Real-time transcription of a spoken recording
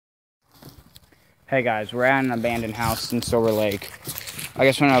Hey guys, we're at an abandoned house in Silver Lake. I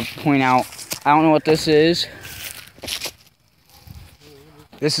just want to point out, I don't know what this is.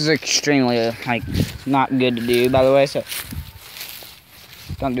 This is extremely, not good to do, by the way, so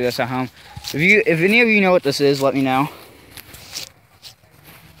don't do this at home. If any of you know what this is, let me know.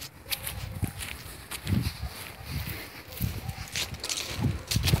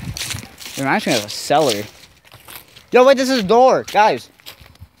 It reminds me of a cellar. Yo, wait, this is a door, guys.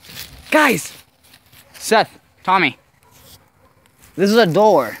 Guys! Seth, Tommy. This is a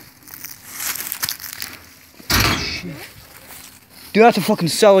door. Dude, that's a fucking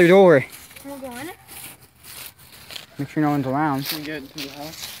cellar door. Can we go in it? Make sure no one's around. Can we get into the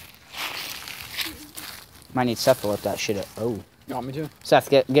house? Might need Seth to lift that shit up. Oh. You want me to?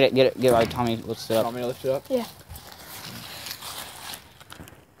 Seth, get it right, Tommy. Let's sit You up. want me to lift it up? Yeah.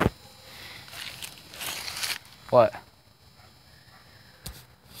 What?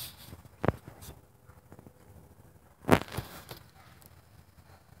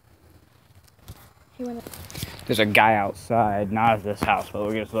 There's a guy outside, not at this house, but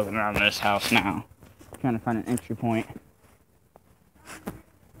we're just looking around this house now. Trying to find an entry point.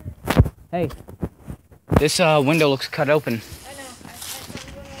 Hey, this window looks cut open. I know. I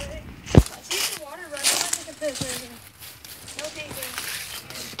see the water running. I take a piss right here. No peeking.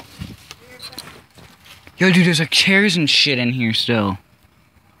 Yo, dude, there's like chairs and shit in here still.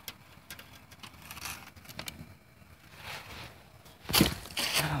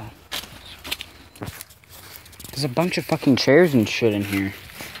 Wow. There's a bunch of fucking chairs and shit in here.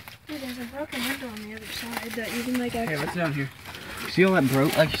 Dude, there's a broken window on the other side that you can like Hey, actually... what's down here? See all that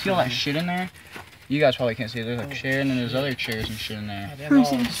you see all that shit in there? You guys probably can't see it. There's a chair and then there's other chairs and shit in there. They're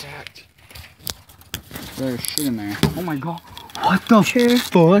all stacked. There's shit in there. Oh my god. What the Chair.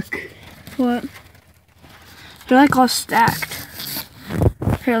 fuck? What? They're like all stacked.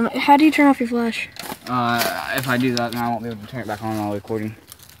 Here, how do you turn off your flash? If I do that, then I won't be able to turn it back on while recording.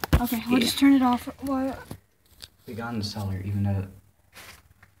 Okay, we'll just turn it off. What? We got in the cellar, even though...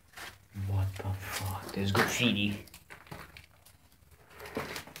 What the fuck? There's graffiti.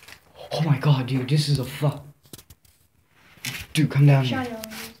 Oh my god, dude, this is a fuck. Dude, come down here. Shiny on.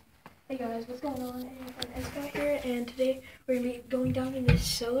 Hey guys, what's going on? It's back here, and today we're gonna be going down in this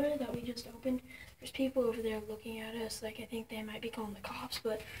cellar that we just opened. There's people over there looking at us, like I think they might be calling the cops,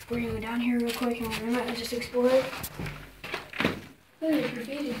 but we're gonna go down here real quick and we might just explore it. Look, there's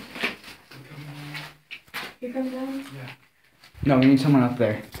graffiti. Here comes down. Yeah. No, we need someone up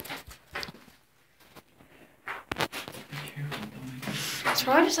there. It's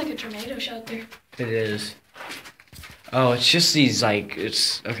probably just like a tornado shelter. It is. Oh, it's just these,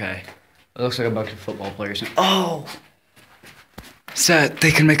 it's... Okay. It looks like a bunch of football players. Oh! Seth,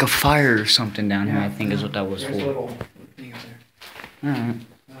 they can make a fire or something down here, I think is what that was There's a for. little thing up there. Alright.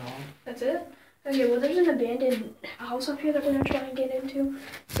 That's it? Okay, well there's an abandoned house up here that we're gonna try and get into.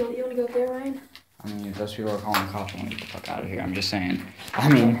 So you wanna go up there, Ryan? I mean, if those people are calling the cops, I want to get the fuck out of here. I'm just saying. I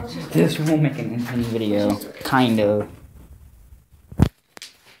mean, this will make an intense video. Kind of.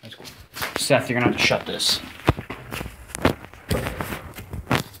 That's cool. Seth, you're gonna have to shut this.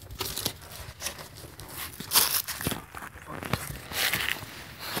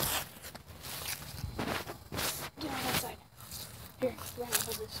 Get on that side. Here, Ryan,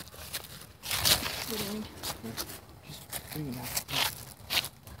 hold this. What do you need? Bring it out.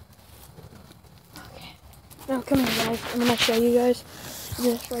 Now come here guys, I'm gonna show you guys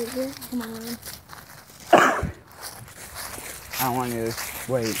this right here. Come on, Ryan. I don't want to.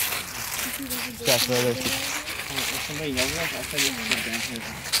 Wait. Seth, where is it? If somebody yells at us, I'll tell you to sit down here.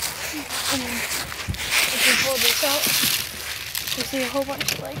 And then if you pull this out, you see a whole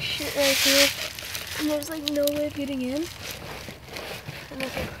bunch of like shit right here. And there's like no way of getting in. And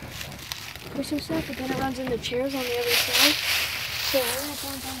like there's some stuff, but then it runs into chairs on the other side. So we're gonna go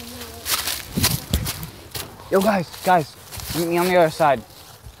down the middle. Yo, guys, meet me on the other side.